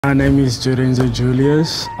My name is Jurenzo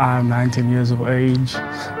Julius. I'm 19 years of age.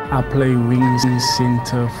 I play wings in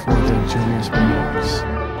center for the Julius Bulldogs.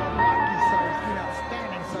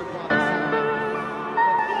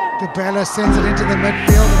 Bella sends it into the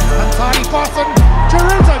midfield and it's untidy pass and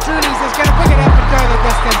Jurenzo Julius is going to pick it up and go the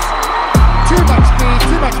distance. Too much speed,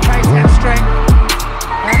 too much pace and strength.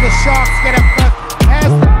 And the Sharks get a fifth as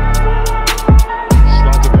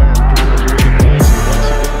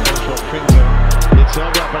it's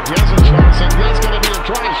held up, but he has a chance, and there's going to be a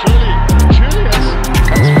try, surely. Julius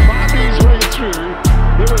has found his way through.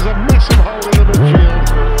 There was a massive hole in the midfield.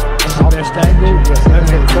 best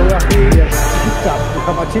angle, so Rugby tipped up,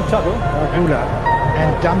 tipped up,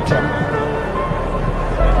 and dumped him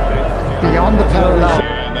beyond the parallel.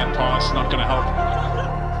 And that pass not going to help.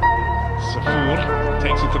 Safour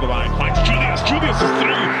takes it to the line, finds Julius. Julius is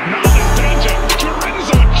through. Now there's danger.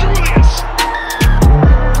 Jurenzo Julius.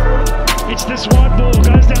 It's this wide ball,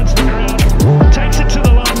 goes down to the ground, takes it to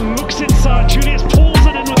the line, looks inside. Julius pulls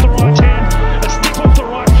it in with the right hand, a step off the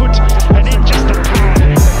right foot, and in just a power.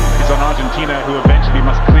 He's on Argentina, who eventually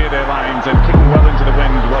must clear their lines, and kicking well into the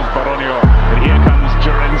wind was Baronio. But here comes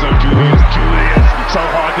Jurenzo Julius. Julius, so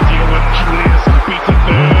hard to deal with. Julius beats a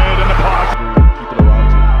third in the pass. People around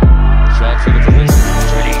him. Shots in the position.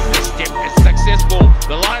 Julius, the step is successful.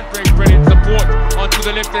 The line brings brilliant support onto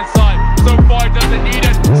the left hand side. So far it doesn't need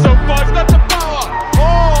it. So far it's got the power.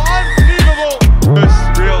 Oh, unbelievable. First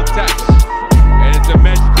real touch. And it's a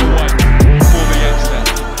magical one for the youngster.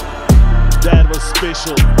 That was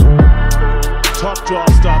special. Top draw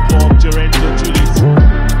start from Jurenzo Julius.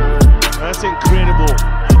 That's incredible.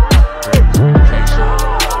 Great communication.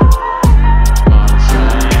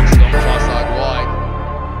 Sharks, long far side wide.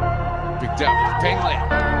 Picked up Pengley.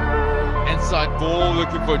 Inside ball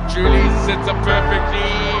looking for Julius. Sets up perfectly.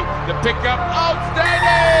 The pickup, outstanding!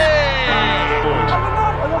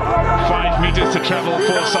 5 meters to travel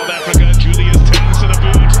for South Africa. Julius turns to the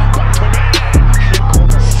boot. Back to man.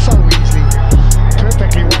 So easy,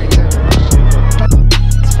 perfectly weighted.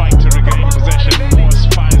 Fight to regain possession. Morris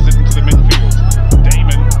fires it into the midfield.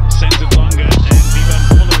 Damon sends it longer, and Vivan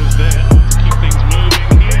Fuller is there to keep things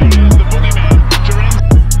moving. Here is the Boogieman. Jurenzo.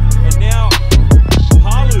 And now,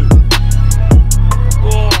 Palu.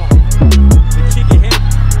 Oh, the kick ahead.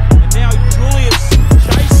 And now Julius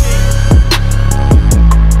chasing.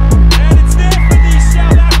 And it's there for the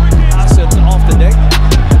South Africans. Pass off the deck.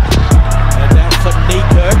 And down for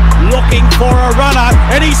Nico. Looking for a runner.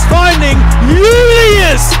 And he's finding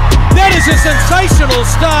Julius. That is a sensational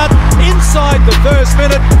start inside the first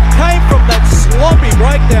minute. Came from that sloppy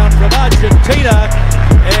breakdown from Argentina.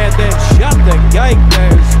 And then shut the gate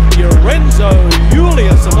as Jurenzo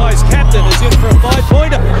Julius, the vice captain, is in for a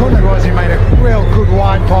 5-pointer. He made a real good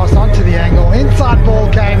wide pass onto the angle. Inside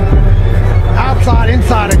ball came, outside,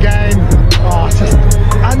 inside again. Oh, it's just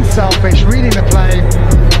unselfish, reading the play.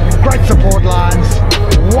 Great support lines.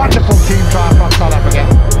 Wonderful team try from South Africa.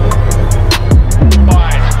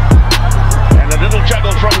 Wide. And a little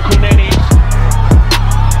juggle from Kuneni.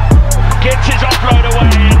 Gets his offload away,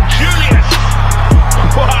 and Julius.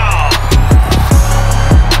 Wow.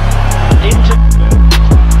 Into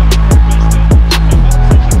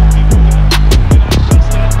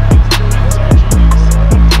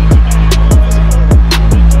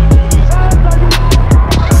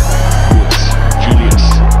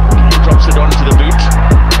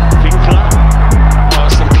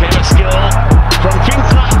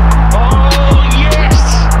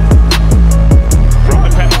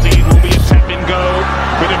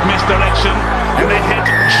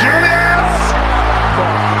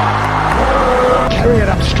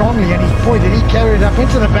strongly, and he carried it up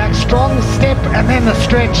into the back, strong step, and then the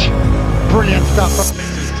stretch. Brilliant stuff.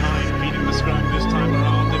 This time, beating the scrum this time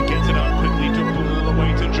around and gets it out quickly to pull all the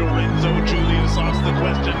way to Jurenzo. Julius asks the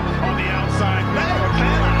question on the outside.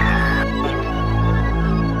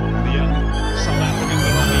 The young South Africans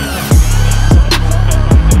are on the attack.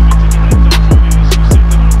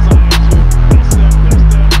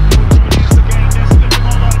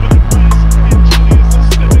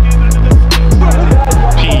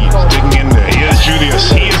 Julius,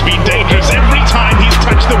 he has been dangerous every time he's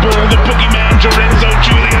touched the ball. The Boogieman, Jurenzo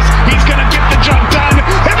Julius, he's going to get the job done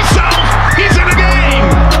himself. He's in the game.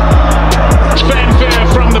 Fanfare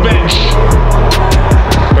from the bench.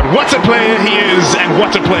 But what a player he is, and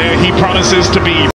what a player he promises to be.